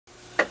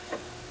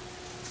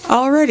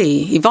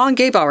Alrighty, Yvonne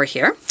Gaybauer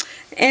here,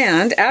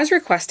 and as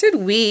requested,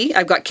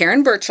 I've got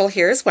Karen Birchall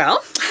here as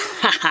well.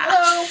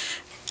 Hello.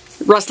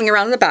 Rustling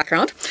around in the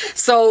background.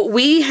 So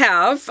we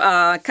have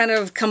kind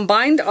of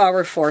combined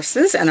our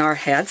forces and our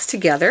heads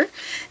together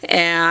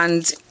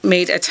and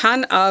made a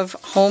ton of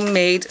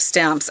homemade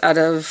stamps out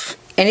of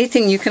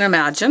anything you can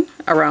imagine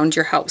around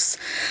your house.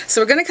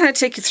 So we're going to kind of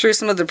take you through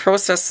some of the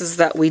processes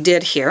that we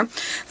did here.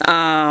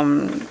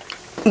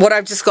 What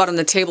I've just got on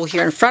the table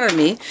here in front of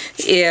me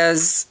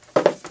is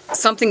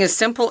something as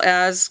simple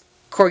as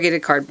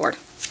corrugated cardboard.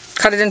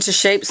 Cut it into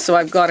shapes, so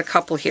I've got a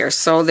couple here.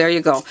 So there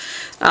you go.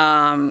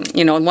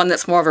 You know, one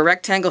that's more of a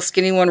rectangle,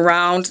 skinny one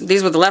round.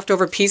 These were the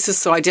leftover pieces,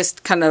 so I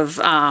just kind of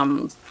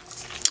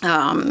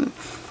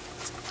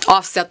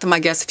offset them, I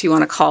guess, if you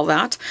want to call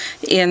that,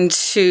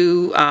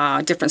 into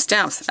different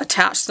stamps.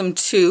 Attach them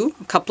to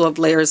a couple of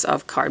layers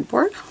of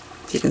cardboard.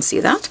 You can see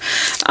that.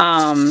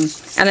 And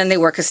then they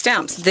work as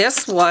stamps.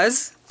 This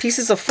was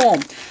pieces of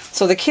foam.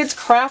 So the kids'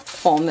 craft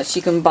foam that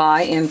you can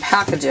buy in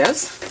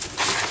packages.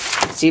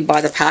 So you buy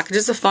the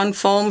packages of fun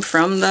foam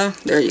from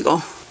there you go,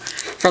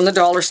 from the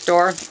dollar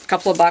store, a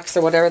couple of bucks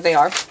or whatever they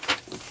are.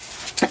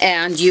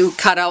 And you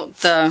cut out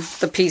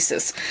the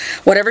pieces,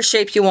 whatever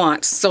shape you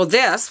want. So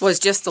this was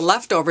just the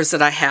leftovers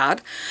that I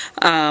had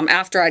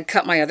after I'd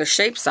cut my other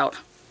shapes out.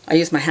 I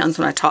use my hands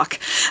when I talk.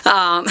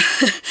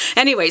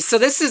 Anyway, so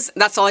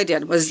that's all I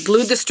did, was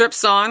glued the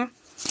strips on.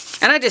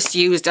 And I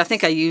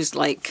think I used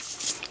like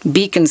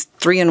Beacon's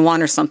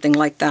 3-in-1 or something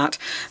like that.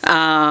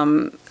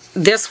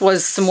 This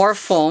was some more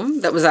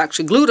foam that was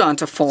actually glued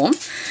onto foam.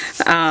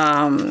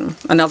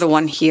 Another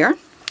one here,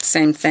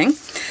 same thing.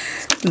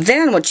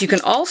 Then what you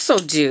can also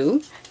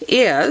do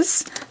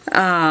is,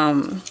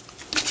 well,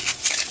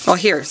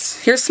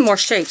 here's some more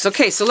shapes.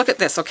 Okay, so look at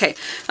this. Okay,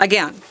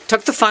 again,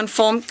 took the fun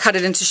foam, cut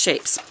it into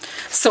shapes.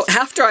 So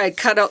after I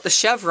cut out the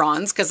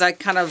chevrons, because I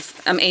kind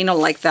of am anal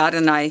like that,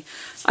 and I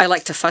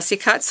like to fussy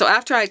cut. So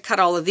after I cut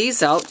all of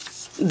these out,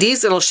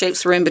 these little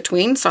shapes were in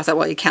between, so I thought,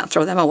 well, you can't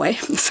throw them away.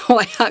 So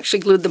I actually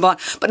glued them on.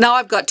 But now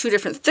I've got two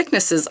different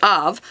thicknesses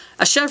of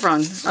a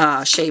chevron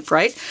shape,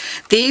 right?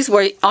 These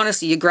were,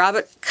 honestly, you grab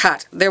it,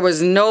 cut. There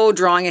was no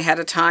drawing ahead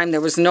of time. There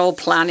was no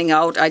planning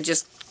out. I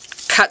just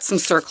cut some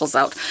circles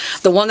out.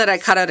 The one that I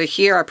cut out of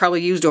here, I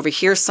probably used over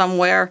here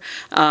somewhere.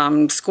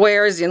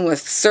 Squares in with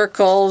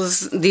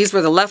circles. These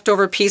were the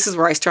leftover pieces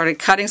where I started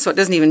cutting, so it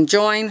doesn't even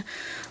join.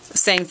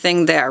 Same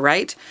thing there,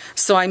 right?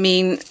 So I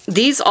mean,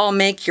 these all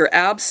make your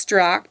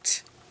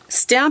abstract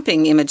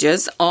stamping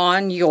images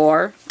on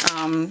your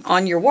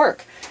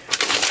work.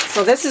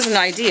 So this is an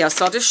idea.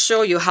 So I'll just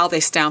show you how they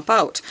stamp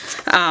out.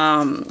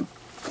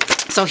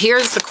 So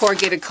here's the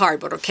corrugated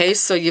cardboard, okay?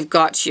 So you've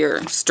got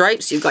your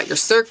stripes, you've got your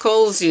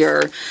circles,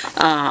 there's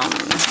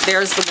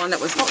the one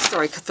that was, oh,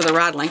 sorry for the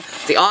rattling,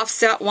 the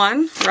offset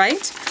one,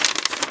 right?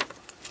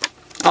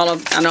 All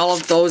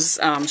of those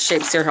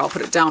shapes there. I'll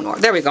put it down more.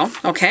 There we go.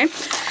 Okay.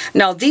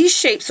 Now these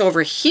shapes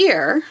over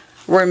here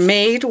were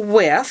made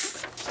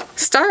with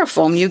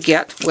styrofoam you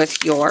get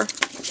with your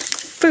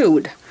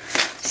food.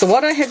 So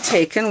what I had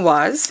taken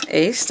was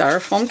a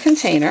styrofoam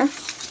container,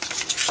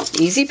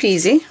 easy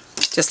peasy,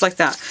 just like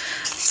that.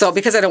 So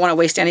because I don't want to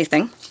waste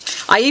anything,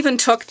 I even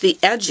took the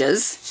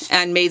edges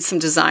and made some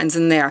designs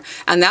in there.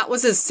 And that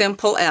was as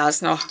simple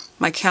as, no,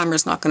 my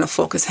camera's not going to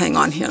focus. Hang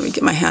on here. Let me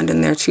get my hand in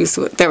there too.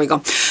 So there we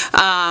go.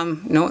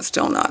 No, it's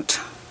still not.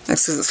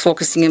 That's because it's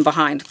focusing in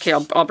behind. Okay,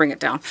 I'll bring it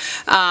down.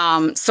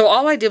 So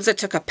all I did was I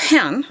took a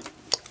pen,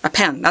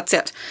 that's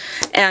it,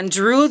 and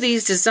drew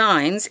these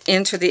designs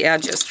into the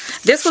edges.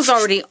 This was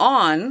already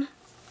on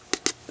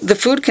the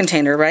food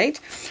container, right?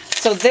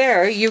 So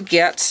there you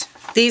get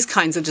these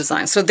kinds of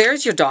designs. So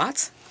there's your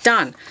dots.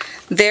 Done.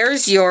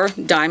 There's your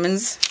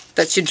diamonds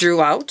that you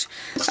drew out,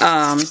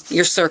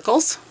 your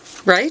circles,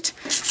 right?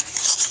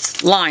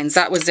 Lines,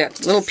 that was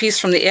it. Little piece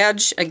from the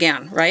edge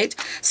again, right?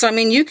 So, I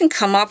mean, you can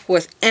come up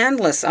with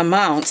endless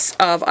amounts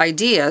of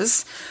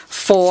ideas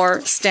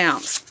for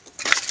stamps.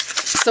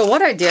 So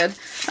what I did,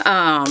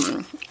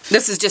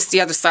 this is just the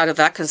other side of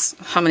that, because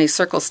how many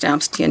circle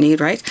stamps do you need,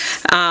 right?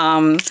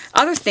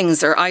 Other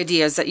things are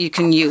ideas that you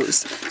can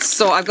use.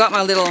 So I've got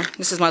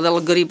this is my little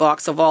goodie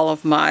box of all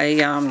of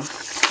my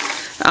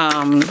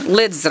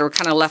lids that are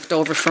kind of left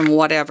over from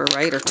whatever,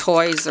 right? Or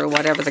toys or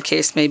whatever the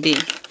case may be.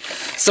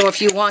 So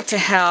if you want to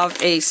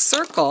have a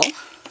circle,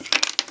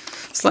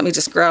 so let me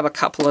just grab a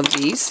couple of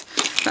these.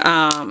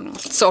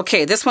 So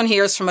okay, this one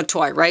here is from a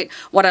toy, right?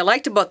 What I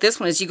liked about this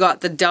one is you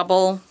got the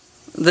double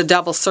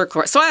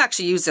circle. So I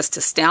actually use this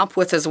to stamp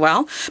with as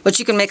well, but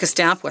you can make a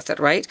stamp with it,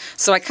 right?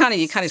 So you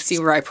kind of see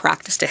where I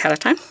practiced ahead of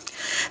time.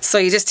 So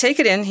you just take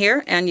it in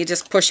here and you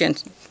just push in,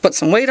 put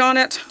some weight on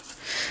it.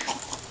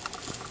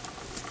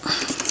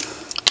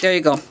 There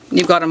you go.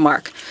 You've got a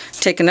mark.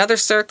 Take another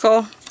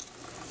circle,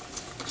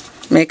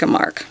 make a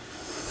mark.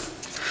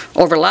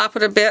 Overlap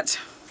it a bit.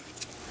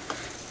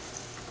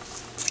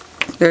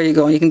 There you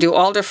go. You can do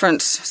all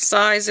different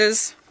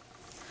sizes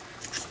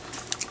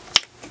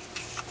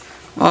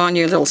on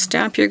your little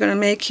stamp you're going to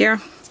make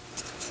here.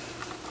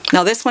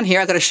 Now this one here,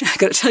 I got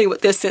to tell you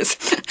what this is.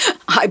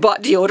 I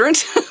bought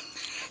deodorant.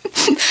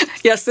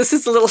 Yes, this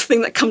is the little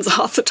thing that comes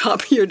off the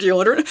top of your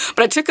deodorant.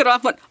 But I took it off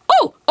and went,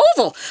 oh,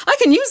 oval, I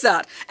can use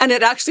that. And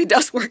it actually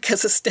does work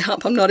as a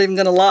stamp. I'm not even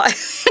going to lie.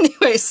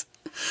 Anyways,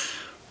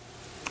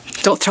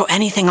 don't throw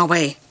anything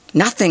away.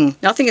 Nothing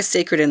is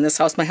sacred in this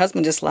house. My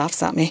husband just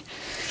laughs at me.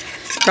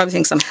 Probably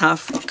thinks I'm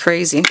half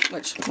crazy,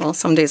 which, well,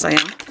 some days I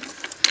am.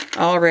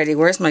 Alrighty,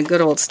 where's my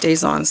good old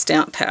StazOn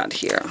stamp pad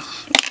here?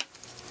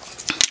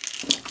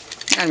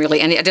 And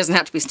really, it doesn't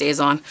have to be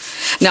StazOn.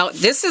 Now,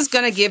 this is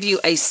going to give you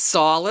a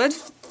solid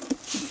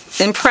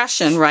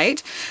impression,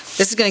 right?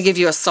 This is going to give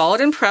you a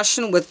solid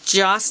impression with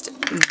just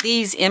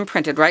these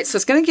imprinted, right? So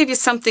it's going to give you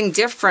something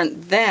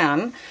different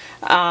than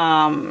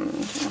a,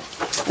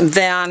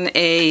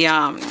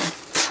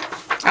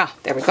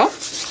 there we go.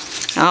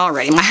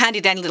 Alrighty, my handy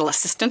dandy little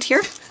assistant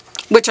here,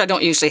 which I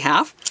don't usually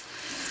have.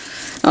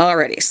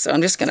 Alrighty, so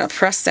I'm just going to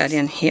press that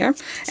in here.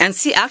 And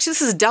see, actually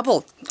this is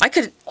double. I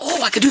could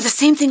do the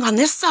same thing on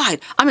this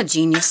side. I'm a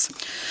genius.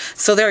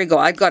 So there you go.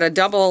 I've got a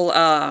double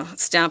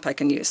stamp I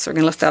can use. So we're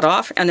going to lift that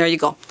off, and there you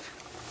go.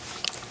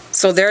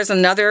 So there's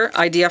another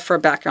idea for a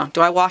background. Do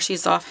I wash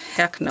these off?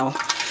 Heck no.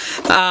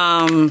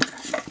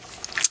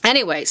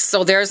 Anyway,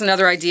 so there's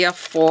another idea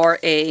for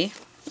a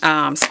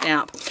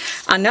stamp.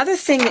 Another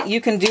thing that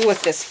you can do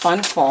with this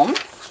fun foam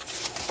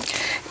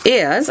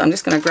is, I'm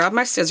just going to grab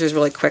my scissors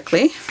really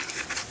quickly.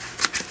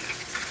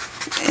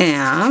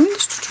 And,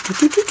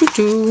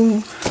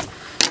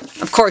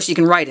 of course, you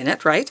can write in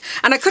it, right?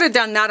 And I could have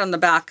done that on the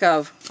back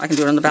of, I can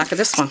do it on the back of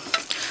this one.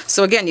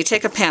 So again, you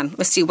take a pen.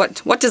 Let's see,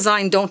 what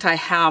design don't I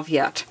have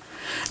yet?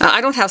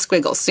 I don't have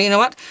squiggles. So you know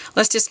what?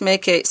 Let's just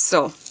make a,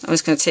 so I'm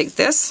just going to take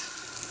this.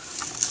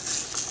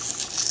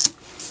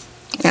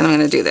 And I'm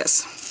going to do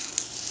this.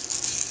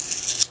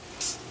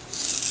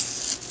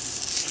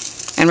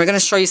 And we're going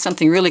to show you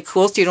something really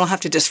cool, so you don't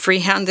have to just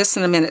freehand this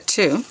in a minute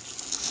too.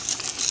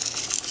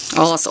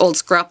 All us old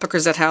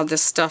scrapbookers that have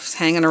this stuff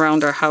hanging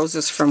around our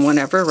houses from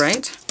whenever,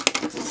 right?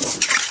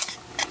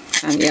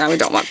 And yeah, we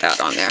don't want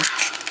that on there.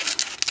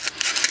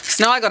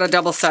 So now I got a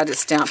double-sided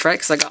stamp, right?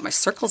 Because I got my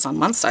circles on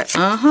one side.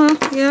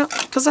 Yeah,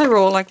 because I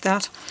roll like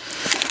that.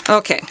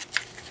 Okay.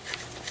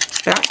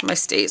 Back to my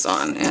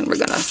StazOn, and we're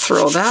going to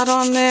throw that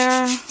on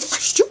there.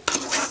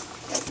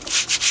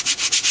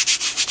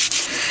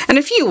 And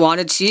if you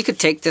wanted to, you could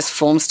take this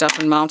foam stuff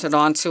and mount it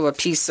onto a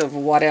piece of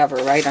whatever,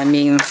 right? I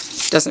mean,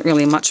 it doesn't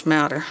really much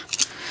matter.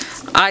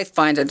 I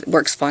find it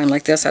works fine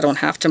like this. I don't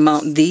have to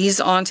mount these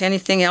onto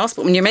anything else.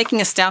 But when you're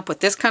making a stamp with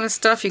this kind of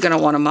stuff, you're going to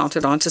want to mount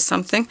it onto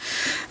something.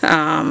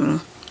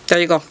 There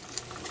you go.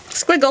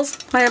 Squiggles.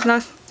 I have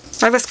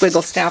a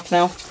squiggle stamp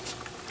now.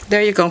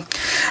 There you go.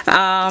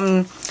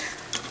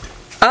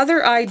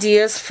 Other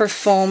ideas for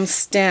foam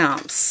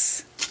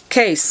stamps.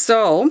 Okay,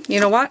 so, you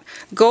know what?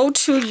 Go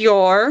to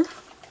your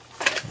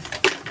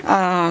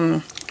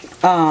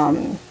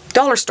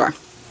dollar store.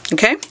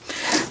 Okay,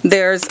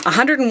 there's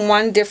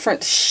 101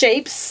 different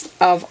shapes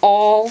of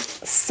all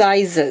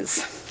sizes.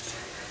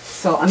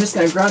 So I'm just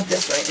going to grab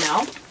this right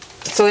now.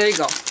 So there you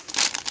go.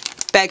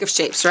 Bag of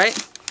shapes, right?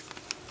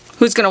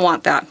 Who's going to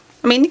want that?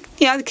 I mean,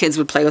 yeah, the kids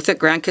would play with it.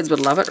 Grandkids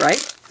would love it,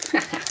 right?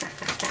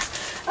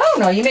 Oh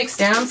no, you make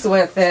stamps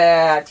with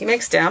it. You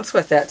make stamps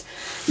with it.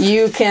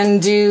 You can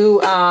do,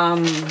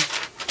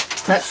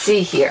 let's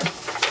see here.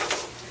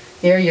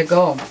 Here you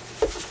go.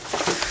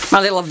 My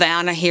little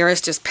Vanna here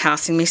is just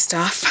passing me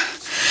stuff.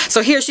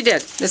 So here she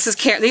did.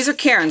 These are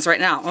Karen's right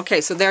now.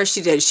 Okay, so there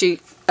she did. She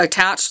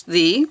attached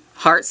the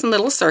hearts and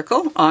little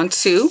circle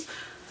onto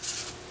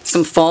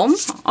some foam,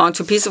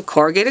 onto a piece of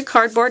corrugated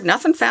cardboard.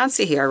 Nothing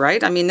fancy here,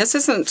 right? I mean, this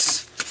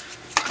isn't...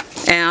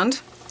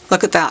 And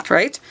look at that,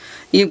 right?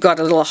 You've got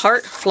a little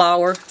heart,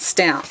 flower,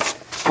 stamp.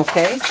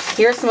 Okay,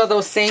 here's some of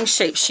those same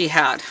shapes she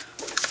had.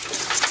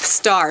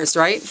 Stars,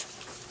 right?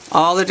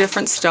 All the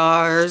different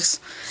stars.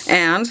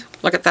 And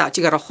look at that,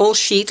 you got a whole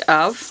sheet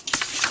of,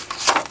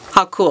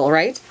 how cool,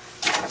 right?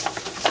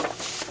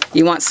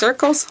 You want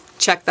circles?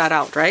 Check that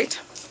out, right?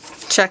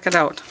 Check it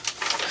out.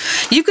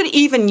 You could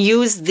even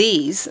use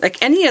these,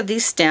 like any of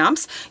these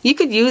stamps, you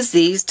could use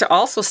these to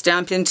also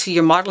stamp into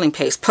your modeling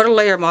paste. Put a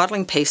layer of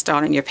modeling paste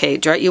on in your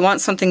page, right? You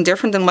want something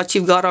different than what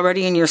you've got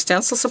already in your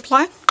stencil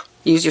supply?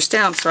 Use your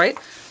stamps, right?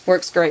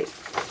 Works great.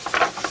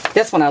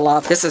 This one I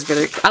love. This is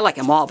really, I like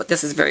them all, but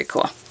this is very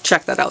cool.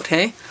 Check that out,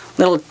 hey?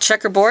 Little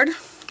checkerboard.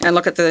 And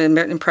look at the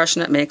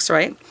impression it makes,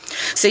 right?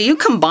 So you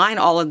combine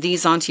all of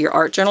these onto your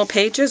art journal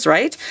pages,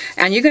 right?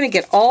 And you're going to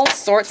get all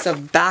sorts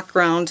of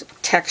background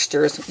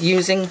textures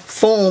using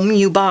foam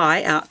you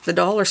buy at the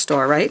dollar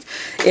store, right?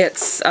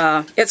 It's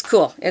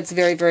cool. It's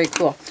very, very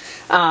cool.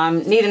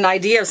 Need an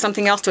idea of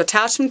something else to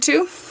attach them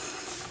to?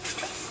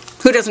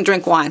 Who doesn't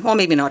drink wine? Well,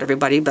 maybe not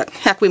everybody, but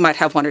heck, we might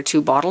have 1 or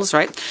 2 bottles,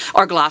 right?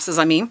 Or glasses,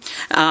 I mean.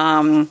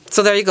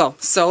 So there you go.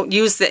 So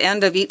use the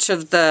end of each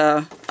of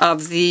the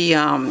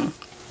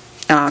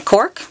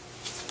cork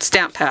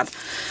stamp pad,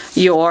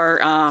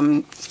 your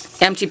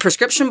empty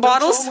prescription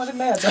bottles.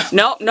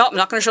 No, I'm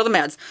not going to show the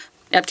meds.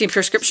 Empty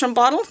prescription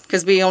bottle,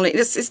 because we only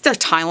it's their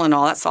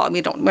Tylenol. That's all.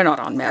 We're not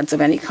on meds of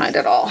any kind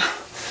at all.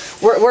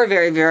 We're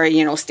very,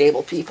 very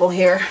stable people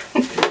here.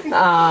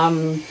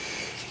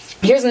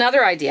 Here's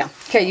another idea.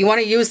 Okay, you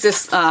want to use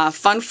this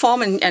fun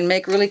foam and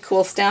make really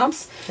cool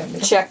stamps?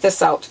 Check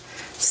this out.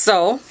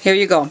 So, here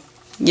you go.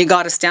 You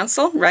got a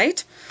stencil,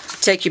 right?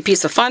 Take your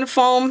piece of fun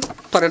foam,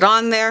 put it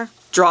on there,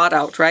 draw it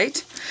out,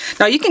 right?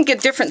 Now you can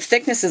get different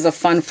thicknesses of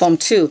fun foam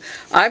too.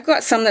 I've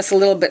got some that's a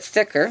little bit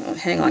thicker. Oh,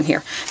 hang on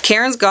here.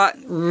 Karen's got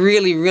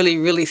really, really,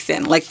 really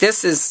thin. Like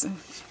this is...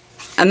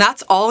 And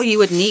that's all you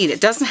would need. It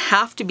doesn't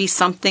have to be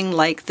something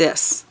like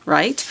this,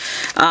 right?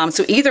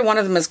 So either one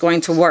of them is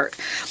going to work.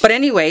 But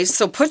anyways,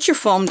 so put your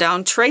foam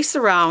down, trace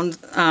around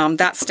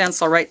that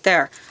stencil right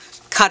there.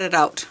 Cut it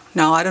out.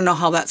 Now, I don't know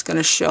how that's going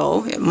to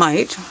show. It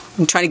might.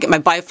 I'm trying to get my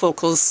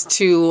bifocals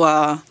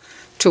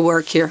to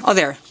work here. Oh,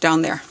 there,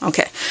 down there.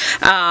 Okay.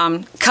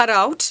 Cut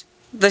out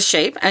the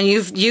shape, and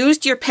you've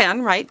used your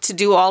pen, right, to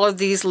do all of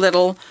these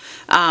little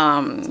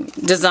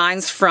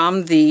designs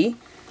from the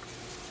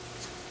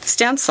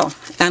stencil.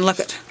 And look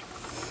at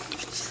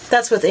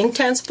that's with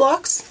Inktense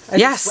blocks. I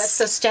yes. just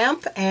wet the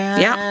stamp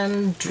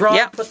and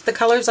draw with the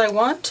colors I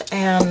want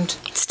and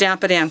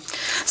stamp it in.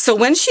 So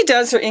when she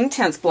does her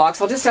Inktense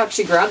blocks, I'll just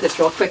actually grab this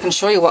real quick and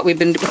show you what we've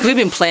been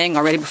playing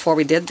already before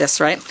we did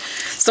this, right?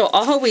 So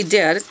all we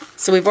did,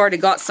 so we've already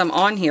got some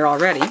on here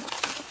already.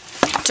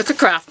 Took a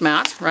craft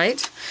mat,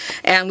 right?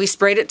 And we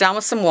sprayed it down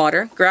with some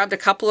water, grabbed a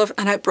couple of,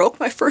 and I broke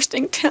my first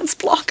Inktense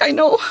block, I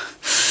know.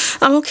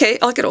 I'm okay,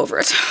 I'll get over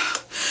it.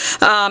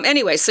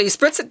 Anyway, so you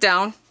spritz it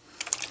down,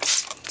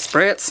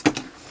 spritz,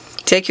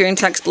 take your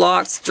Inktense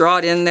blocks, draw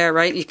it in there,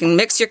 right? You can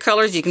mix your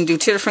colors, you can do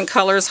 2 different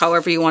colors,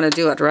 however you want to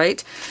do it,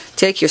 right?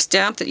 Take your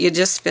stamp that you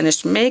just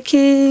finished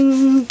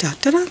making,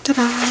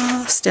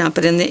 stamp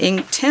it in the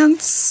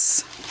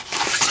Inktense,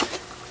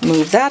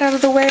 move that out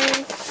of the way.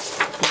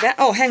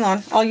 Oh, hang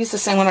on, I'll use the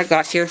same one I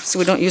got here so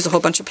we don't use a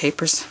whole bunch of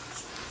papers.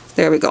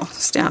 There we go,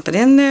 stamp it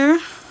in there,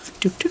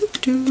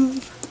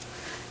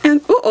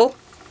 and uh-oh.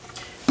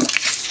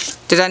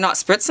 Did I not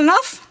spritz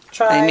enough?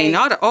 Try. I may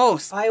not. Oh,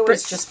 I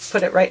always just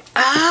put it right.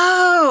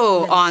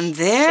 Oh, on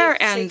there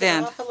and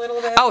then. Shake it off a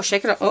little bit. Oh,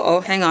 shake it off.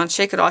 Oh, hang on.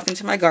 Shake it off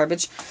into my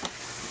garbage.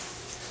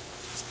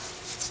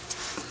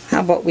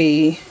 How about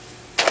we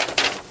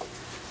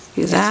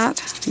do that?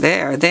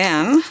 There.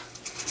 Then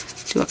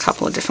do a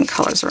couple of different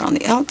colors around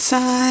the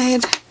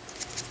outside.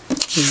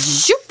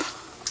 Zoop.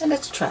 And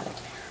it's trial and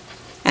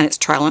error. And it's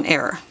trial and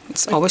error.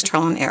 It's always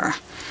trial and error.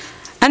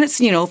 And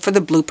it's, you know, for the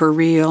blooper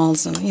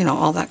reels and, you know,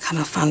 all that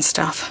kind of fun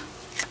stuff.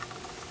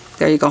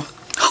 There you go.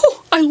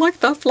 Oh, I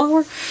like that flower.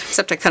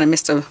 Except I kind of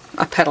missed a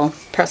petal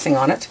pressing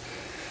on it.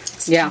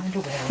 Yeah.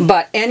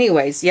 But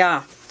anyways,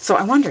 yeah. So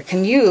I wonder, can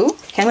we do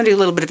a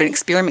little bit of an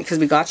experiment because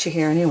we got you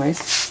here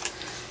anyways.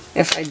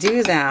 If I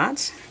do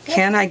that,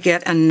 can I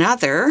get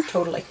another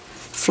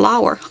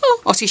flower?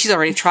 Oh, see, she's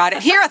already tried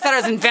it. Here, I thought I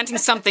was inventing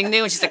something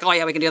new. And she's like, oh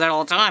yeah, we can do that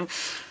all the time.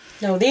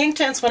 No, the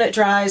Inktense, when it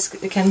dries,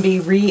 it can be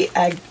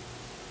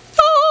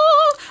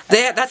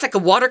that's like a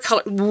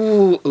watercolor.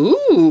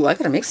 Ooh, I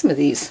gotta make some of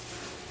these.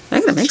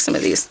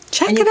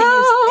 Check and you it can out.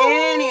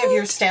 use any of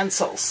your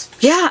stencils.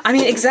 Yeah, I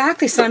mean,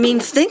 exactly. So, I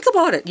mean, think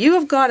about it. You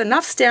have got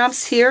enough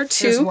stamps here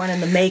to... There's one in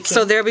the making.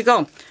 So, there we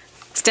go.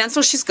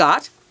 Stencil she's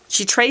got.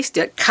 She traced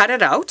it, cut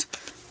it out.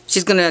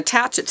 She's going to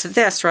attach it to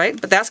this, right?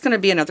 But that's going to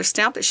be another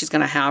stamp that she's going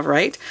to have,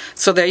 right?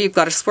 So, there you've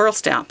got a swirl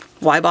stamp.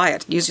 Why buy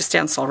it? Use your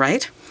stencil,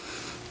 right?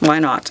 Why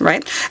not,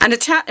 right? And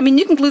I mean,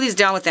 you can glue these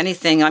down with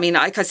anything. I mean,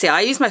 I could say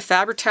I use my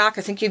Fabri-Tac.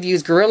 I think you've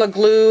used Gorilla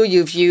Glue.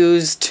 You've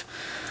used...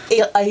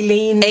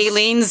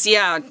 Aleene's,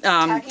 yeah,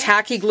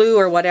 tacky glue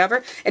or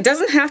whatever. It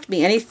doesn't have to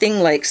be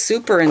anything like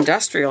super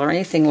industrial or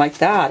anything like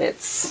that.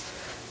 It's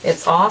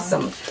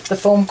awesome. The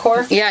foam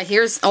core? Yeah,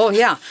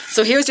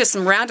 so here's just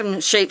some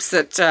random shapes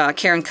that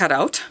Karen cut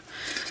out.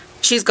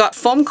 She's got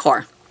foam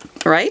core,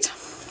 right?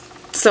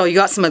 So you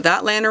got some of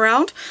that laying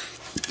around.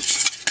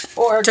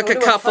 Or took go a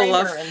to couple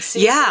of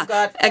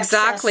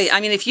exactly.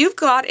 I mean, if you've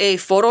got a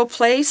photo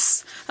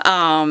place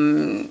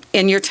in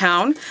your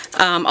town,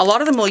 a lot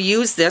of them will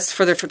use this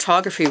for their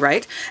photography,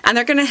 right? And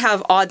they're going to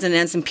have odds and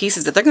ends and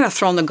pieces that they're going to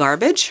throw in the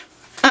garbage.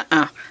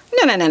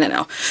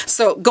 No.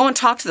 So go and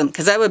talk to them,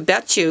 because I would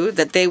bet you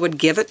that they would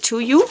give it to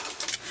you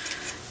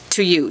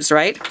to use,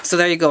 right? So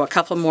there you go, a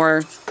couple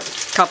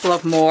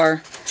of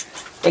more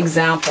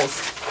examples.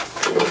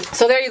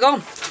 So there you go.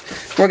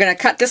 We're going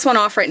to cut this one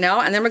off right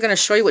now, and then we're going to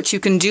show you what you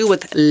can do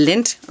with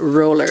lint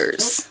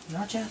rollers. Oh,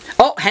 not yet.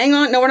 Oh, hang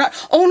on. No, we're not.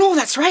 Oh, no,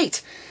 that's right.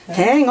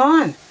 Hang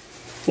on.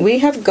 We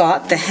have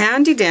got the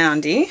handy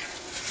dandy.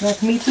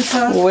 Let me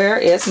to Where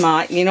is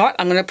my... You know what?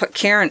 I'm going to put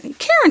Karen.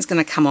 Karen's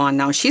going to come on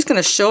now. She's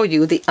going to show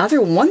you the other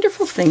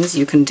wonderful things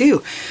you can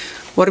do.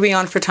 What are we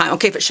on for time?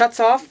 Okay, if it shuts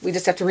off, we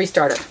just have to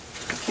restart it.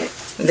 Okay.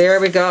 There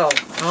we go.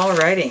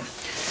 Alrighty.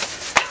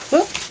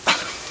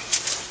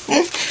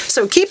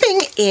 So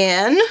keeping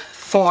in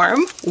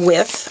form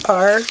with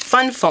our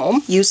fun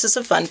foam, uses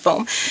of fun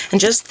foam,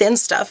 and just thin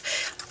stuff.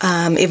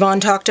 Yvonne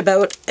talked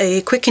about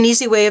a quick and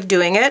easy way of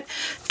doing it.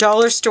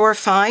 Dollar store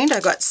find. I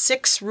got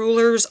 6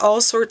 rulers,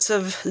 all sorts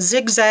of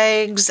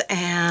zigzags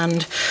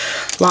and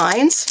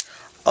lines.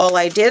 All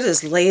I did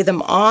is lay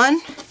them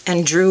on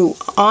and drew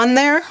on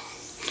there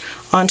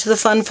onto the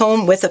fun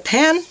foam with a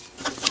pen.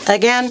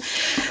 Again,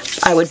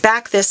 I would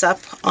back this up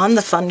on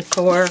the fun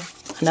core,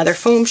 another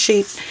foam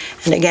sheet,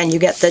 and again you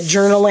get the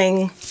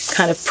journaling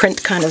kind of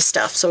print kind of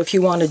stuff. So if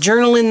you want to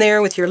journal in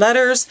there with your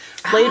letters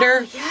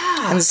later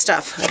and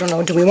stuff. I don't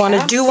know, do we want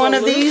to do one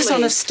of these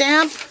on a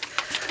stamp?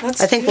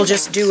 I think we'll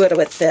just do it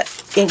with the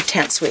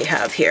Inktense we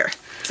have here.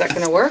 Is that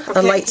going to work? Okay,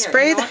 a light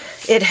spray. You know,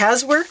 it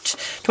has worked.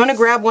 Do you want to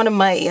grab one of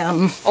my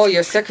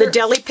your thicker? the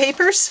deli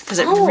papers? Because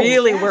it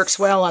really works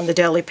well on the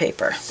deli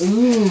paper.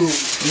 Ooh,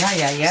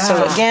 yeah.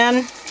 So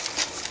again,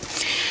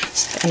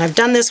 and I've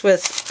done this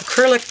with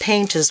acrylic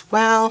paint as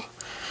well.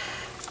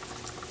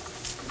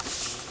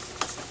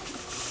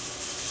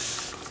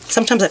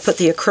 Sometimes I put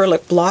the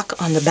acrylic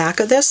block on the back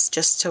of this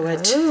just so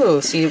it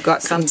so you've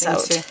got something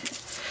out. To...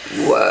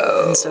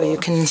 Whoa. And so you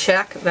can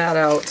check that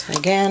out.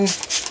 Again,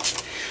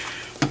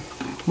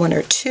 one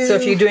or two. So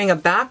if you're doing a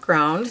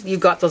background,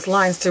 you've got those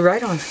lines to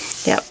write on.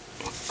 Yep.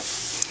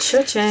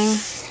 Cha-ching.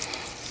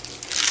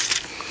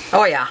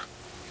 Oh yeah.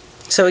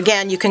 So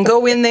again, you can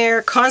go in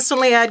there,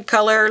 constantly add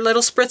color,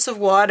 little spritz of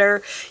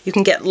water. You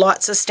can get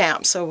lots of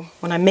stamps. So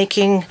when I'm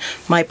making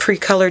my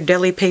pre-colored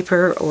deli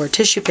paper or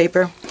tissue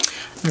paper,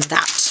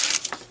 that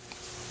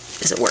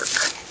is at work.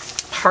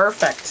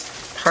 Perfect.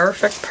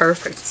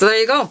 Perfect. So there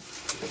you go.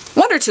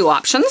 One or two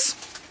options.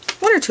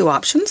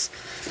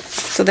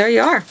 So there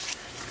you are.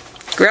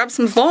 Grab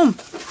some foam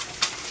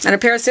and a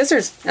pair of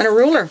scissors and a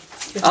ruler.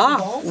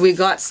 We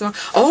got some.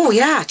 Oh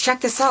yeah,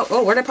 check this out.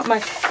 Oh, where did I put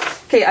my...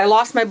 Okay, I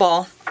lost my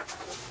ball.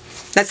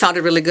 That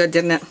sounded really good,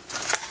 didn't it?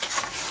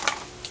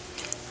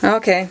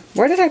 Okay,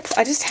 where did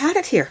I just had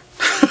it here.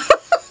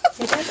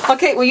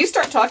 Okay, well you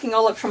start talking,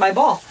 I'll look for my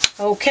ball.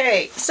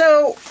 Okay,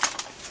 so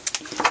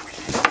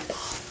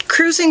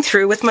cruising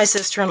through with my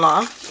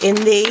sister-in-law in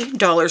the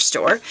dollar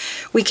store,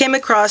 we came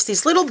across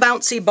these little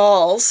bouncy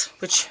balls,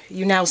 which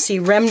you now see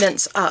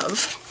remnants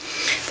of,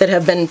 that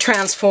have been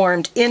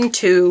transformed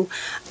into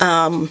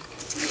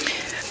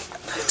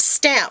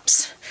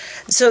stamps.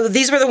 So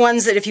these were the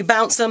ones that if you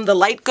bounce them, the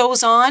light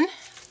goes on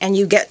and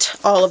you get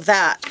all of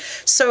that.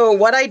 So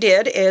what I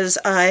did is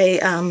I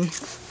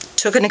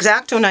took an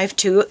X-Acto knife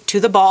to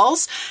the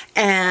balls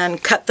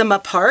and cut them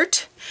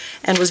apart,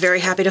 and was very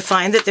happy to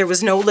find that there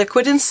was no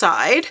liquid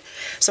inside.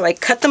 So I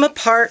cut them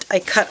apart. I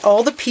cut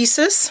all the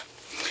pieces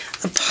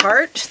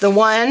apart. The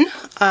one,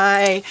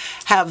 I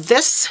have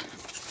this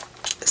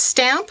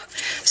stamp,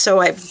 so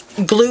I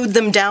glued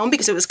them down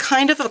because it was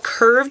kind of a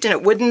curved and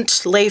it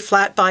wouldn't lay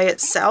flat by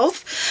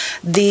itself.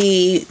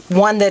 The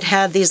one that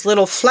had these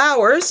little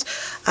flowers,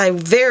 I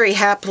very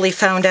happily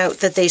found out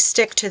that they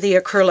stick to the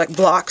acrylic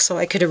block, so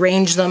I could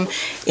arrange them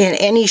in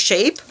any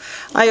shape.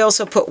 I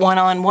also put one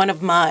on one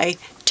of my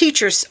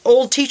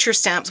old teacher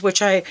stamps,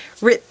 which I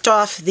ripped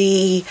off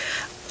the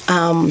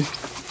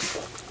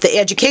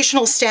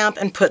educational stamp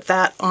and put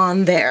that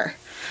on there.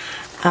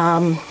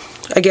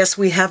 I guess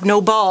we have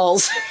no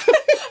balls.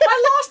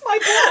 I lost my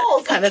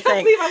balls. Kind of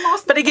thing.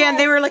 But again,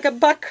 they were like a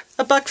buck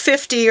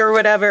 $1.50 or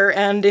whatever,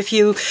 and if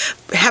you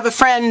have a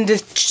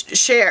friend,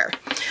 share.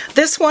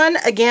 This one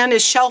again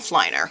is shelf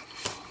liner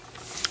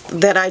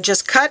that I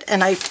just cut,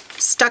 and I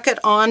stuck it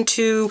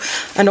onto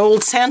an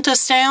old Santa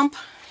stamp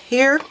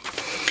here,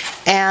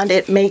 and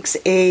it makes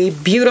a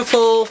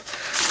beautiful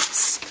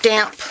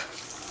stamp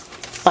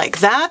like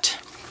that.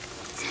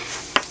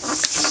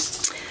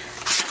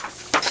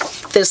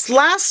 This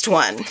last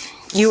one,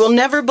 you will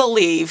never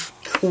believe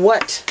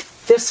what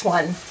this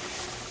one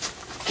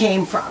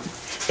came from.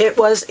 It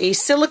was a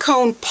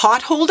silicone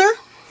pot holder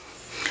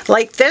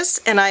like this,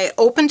 and I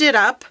opened it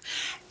up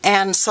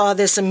and saw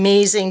this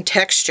amazing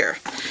texture.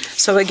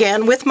 So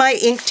again, with my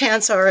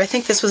Inktense, or I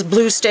think this was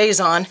Blue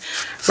StazOn,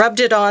 rubbed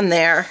it on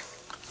there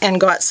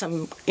and got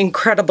some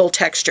incredible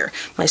texture.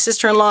 My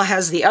sister-in-law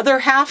has the other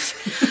half,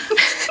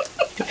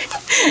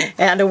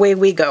 and away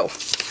we go.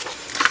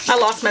 I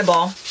lost my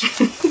ball.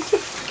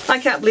 I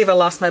can't believe I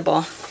lost my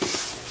ball.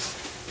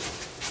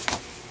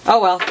 Oh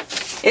well,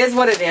 is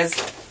what it is.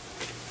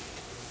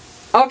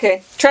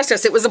 Okay, trust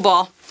us, it was a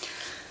ball.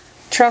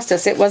 Trust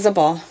us, it was a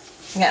ball.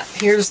 Yeah,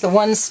 here's the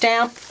one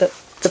stamp,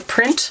 the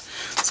print.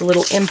 It's a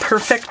little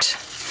imperfect.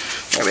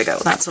 There we go,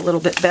 that's a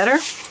little bit better.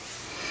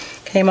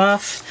 Came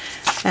off.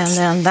 And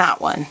then that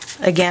one,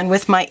 again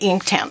with my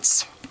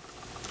Inktense.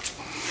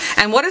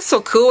 And what is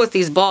so cool with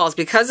these balls,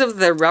 because of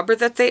the rubber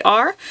that they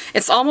are,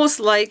 it's almost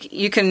like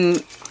you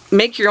can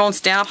make your own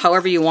stamp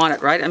however you want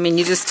it, right? I mean,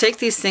 you just take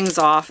these things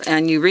off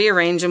and you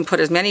rearrange them, put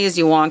as many as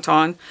you want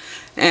on,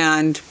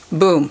 and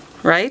boom,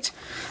 right?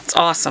 It's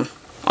awesome.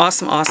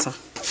 Awesome.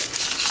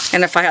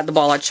 And if I had the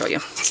ball, I'd show you.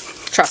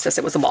 Trust us,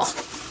 it was a ball.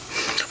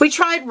 We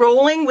tried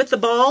rolling with the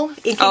ball,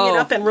 inking it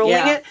up and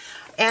rolling it,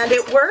 and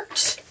it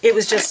worked. It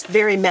was just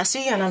very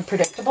messy and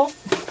unpredictable.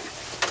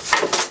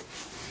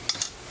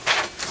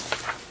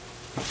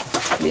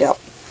 Yep.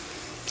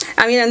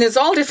 I mean, and there's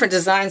all different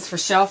designs for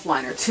shelf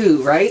liner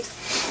too, right?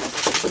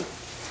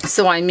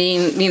 So I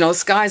mean, you know,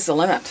 sky's the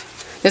limit.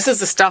 This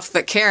is the stuff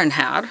that Karen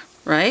had,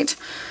 right?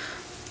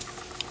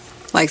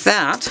 Like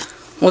that.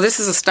 Well, this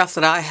is the stuff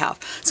that I have.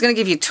 It's going to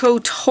give you two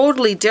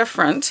totally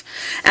different.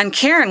 And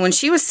Karen, when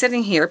she was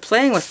sitting here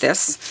playing with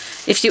this,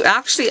 if you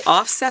actually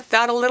offset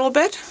that a little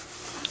bit,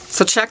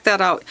 so check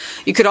that out.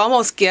 You could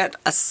almost get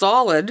a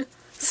solid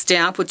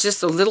stamp with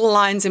just the little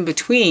lines in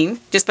between,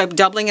 just by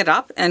doubling it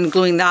up and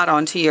gluing that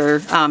onto your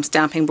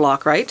stamping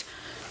block, right?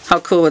 How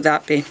cool would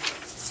that be?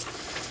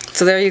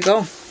 So there you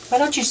go. Why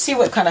don't you see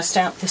what kind of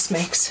stamp this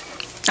makes?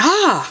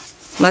 Ah,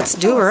 let's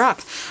do her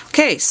up.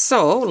 Okay,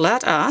 so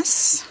let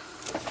us,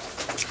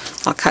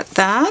 I'll cut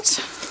that.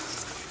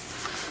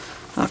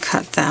 I'll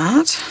cut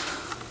that.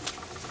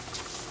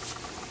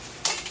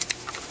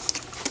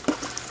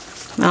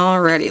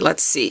 Alrighty,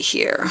 let's see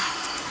here.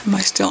 Am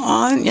I still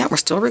on? Yeah, we're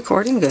still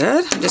recording.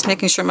 Good. I'm just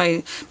making sure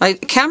my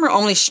camera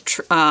only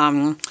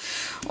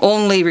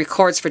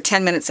records for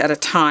 10 minutes at a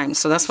time,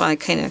 so that's why I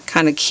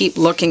kind of keep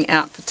looking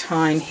at the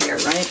time here,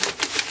 right?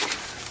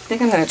 I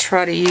think I'm going to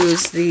try to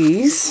use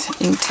these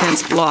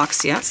Inktense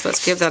blocks yet, so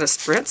let's give that a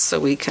spritz so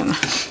we can...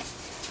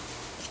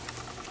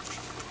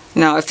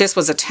 Now, if this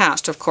was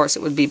attached, of course,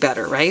 it would be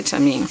better, right? I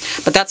mean,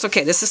 but that's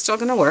okay. This is still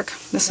going to work.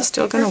 This is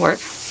still going to work.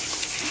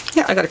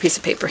 Yeah, I got a piece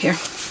of paper here.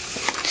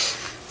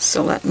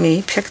 So let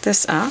me pick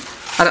this up.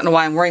 I don't know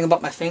why I'm worrying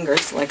about my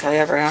fingers, like I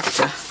ever have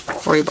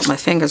to worry about my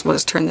fingers. We'll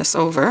just turn this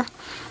over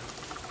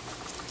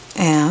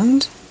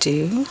and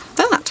do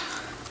that.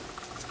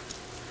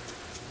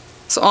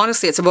 So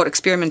honestly, it's about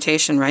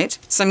experimentation, right?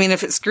 So I mean,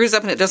 if it screws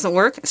up and it doesn't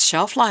work, it's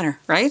shelf liner,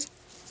 right?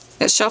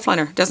 It's shelf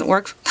liner. It doesn't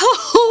work.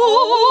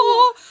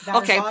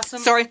 Okay,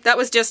 awesome. Sorry, that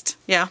was just,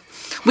 yeah.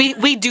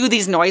 We do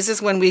these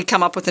noises when we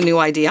come up with a new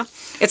idea.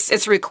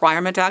 It's a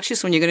requirement, actually,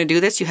 so when you're going to do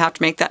this, you have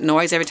to make that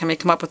noise every time you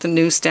come up with a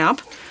new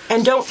stamp.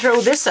 And don't throw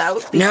this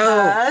out, because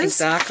no,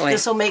 exactly.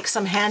 This will make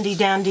some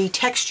handy-dandy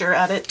texture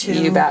at it, too.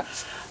 You bet.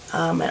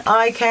 An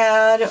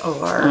iCAD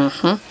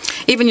or...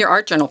 Even your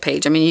art journal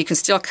page, I mean, you can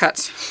still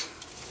cut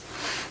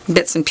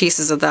bits and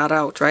pieces of that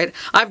out, right?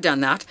 I've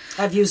done that.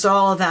 I've used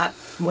all of that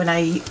when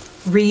I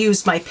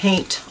reuse my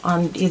paint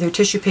on either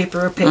tissue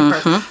paper or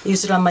paper. I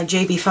use it on my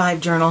JB5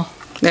 journal.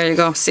 There you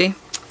go, see?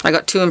 I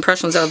got 2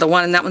 impressions out of the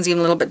one, and that one's even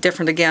a little bit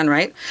different again,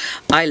 right?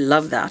 I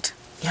love that.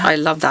 Yeah. I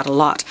love that a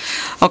lot.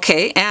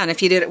 Okay, and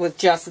if you did it with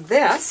just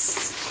this,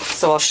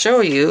 so I'll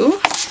show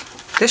you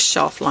this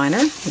shelf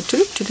liner.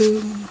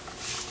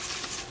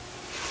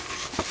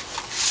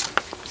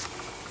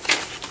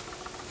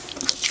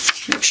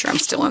 Make sure I'm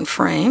still in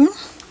frame.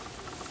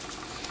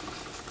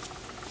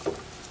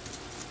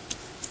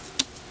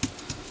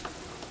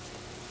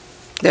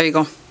 There you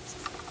go.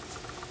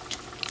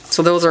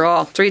 So those are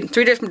all three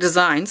different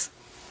designs,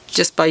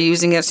 just by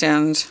using it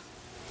and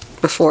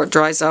before it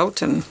dries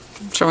out and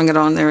showing it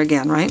on there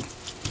again, right?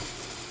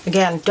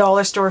 Again,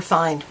 dollar store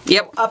find.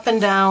 Yep. Up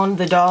and down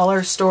the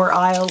dollar store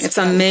aisles. It's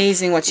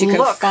amazing what you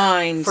can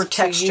find for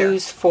texture. To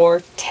use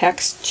for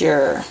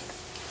texture.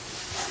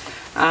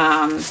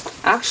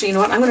 Actually, you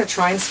know what? I'm going to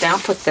try and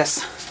stamp with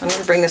this. I'm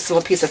going to bring this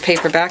little piece of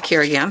paper back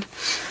here again.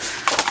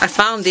 I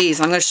found these.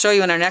 I'm going to show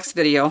you in our next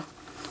video.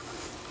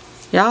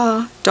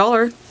 Yeah,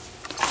 $1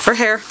 for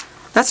hair.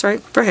 That's right,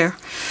 for hair.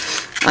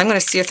 I'm going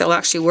to see if they'll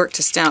actually work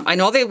to stamp. I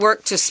know they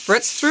work to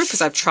spritz through because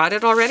I've tried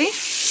it already.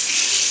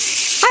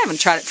 I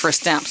haven't tried it for a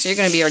stamp, so you're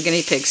going to be our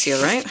guinea pigs here,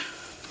 right?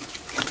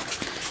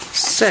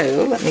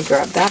 So, let me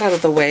grab that out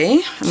of the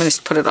way. I'm going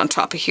to put it on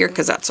top of here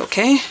because that's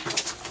okay.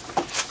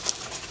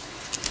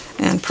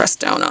 And press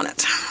down on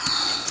it.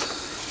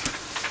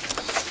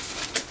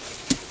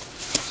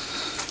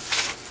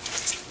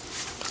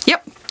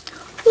 Yep.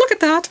 Look at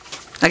that.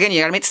 Again,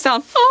 you got to make the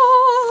sound.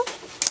 Oh!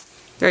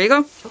 There you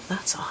go. Oh,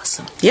 that's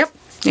awesome. Yep,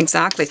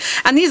 exactly.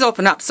 And these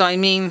open up, so I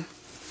mean,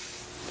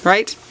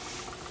 right?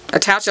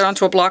 Attach it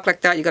onto a block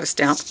like that, you got a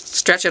stamp.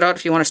 Stretch it out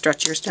if you want to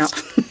stretch your stamp.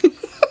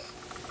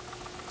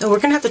 Oh, we're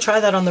going to have to try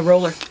that on the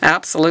roller.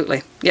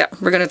 Absolutely. Yeah,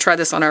 we're going to try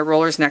this on our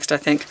rollers next, I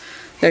think.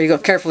 There you go.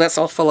 Careful, that's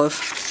all full of,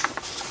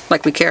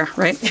 like we care,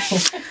 right?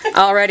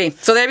 Alrighty,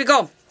 so there we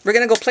go. We're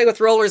going to go play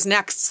with rollers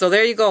next. So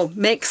there you go.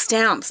 Make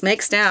stamps.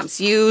 Make stamps.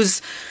 Use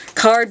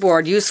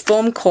cardboard. Use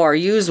foam core.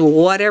 Use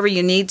whatever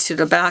you need to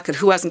the back. And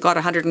who hasn't got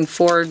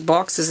 104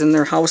 boxes in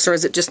their house? Or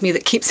is it just me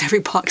that keeps every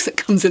box that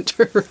comes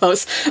into her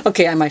house?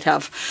 Okay, I might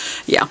have.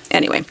 Yeah,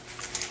 anyway.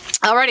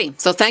 Alrighty.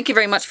 So thank you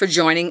very much for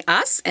joining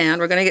us.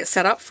 And we're going to get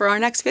set up for our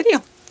next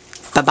video.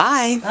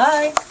 Bye-bye.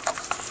 Bye.